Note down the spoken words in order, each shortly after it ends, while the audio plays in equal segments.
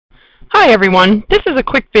Hi everyone, this is a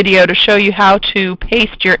quick video to show you how to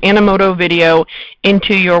paste your Animoto video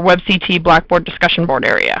into your WebCT Blackboard discussion board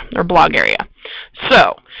area, or blog area.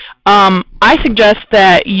 So, I suggest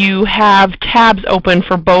that you have tabs open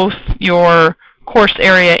for both your course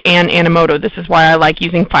area and Animoto. This is why I like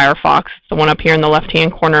using Firefox. It's the one up here in the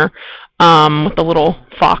left-hand corner with the little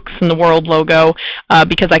fox and the world logo,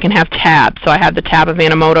 because I can have tabs. So I have the tab of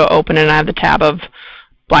Animoto open and I have the tab of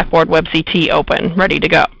Blackboard WebCT open, ready to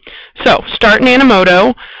go. So start in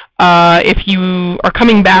Animoto. If you are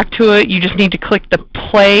coming back to it, you just need to click the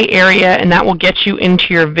play area and that will get you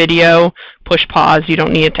into your video. Push pause, you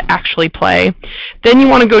don't need it to actually play. Then you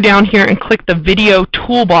want to go down here and click the video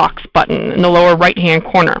toolbox button in the lower right hand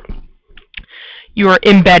corner. You are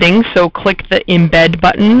embedding, so click the embed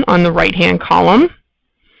button on the right hand column.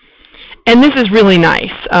 And this is really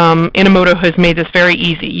nice. Animoto has made this very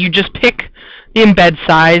easy. You just pick the embed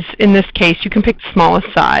size. In this case, you can pick the smallest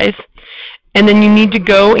size. And then you need to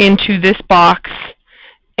go into this box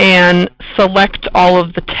and select all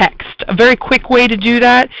of the text. A very quick way to do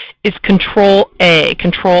that is Control-A.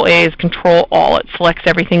 Control-A is Control-All. It selects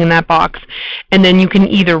everything in that box. And then you can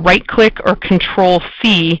either right-click or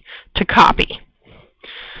Control-C to copy.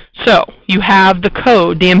 So you have the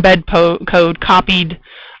code, the embed code copied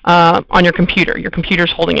on your computer. Your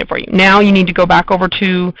computer's holding it for you. Now you need to go back over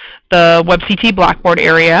to the WebCT Blackboard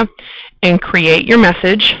area and create your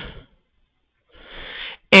message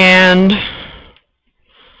and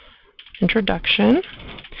introduction.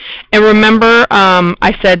 And remember,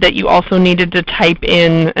 I said that you also needed to type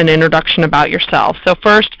in an introduction about yourself. So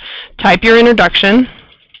first, type your introduction,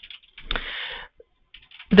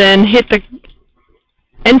 then hit the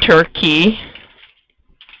Enter key,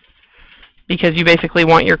 because you basically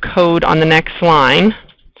want your code on the next line.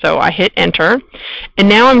 So I hit enter, and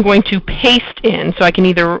now I'm going to paste in. So I can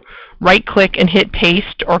either right click and hit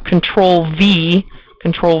paste or Control V,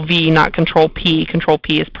 not Control P. Control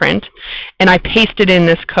P is print, and I pasted in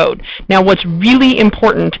this code. Now what's really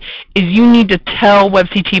important is you need to tell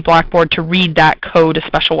WebCT Blackboard to read that code a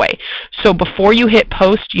special way. So before you hit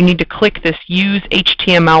post, you need to click this Use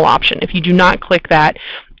HTML option. If you do not click that,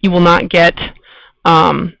 you will not get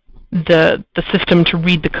the system to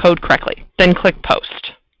read the code correctly. Then click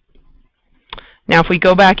post. Now if we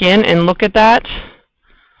go back in and look at that,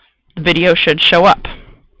 the video should show up.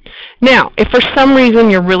 Now, if for some reason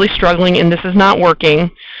you're really struggling and this is not working,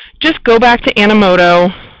 just go back to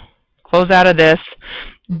Animoto, close out of this,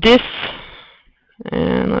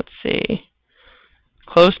 and let's see,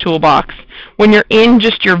 close toolbox. When you're in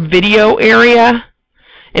just your video area,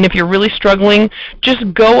 and if you're really struggling,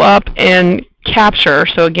 just go up and capture.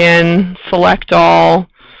 So again, select all,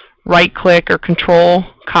 right click or Control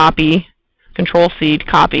copy, Control C to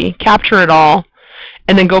copy, capture it all,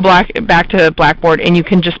 and then go back to Blackboard and you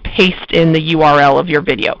can just paste in the URL of your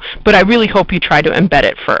video. But I really hope you try to embed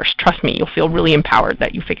it first. Trust me, you'll feel really empowered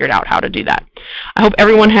that you figured out how to do that. I hope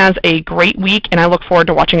everyone has a great week and I look forward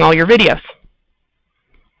to watching all your videos.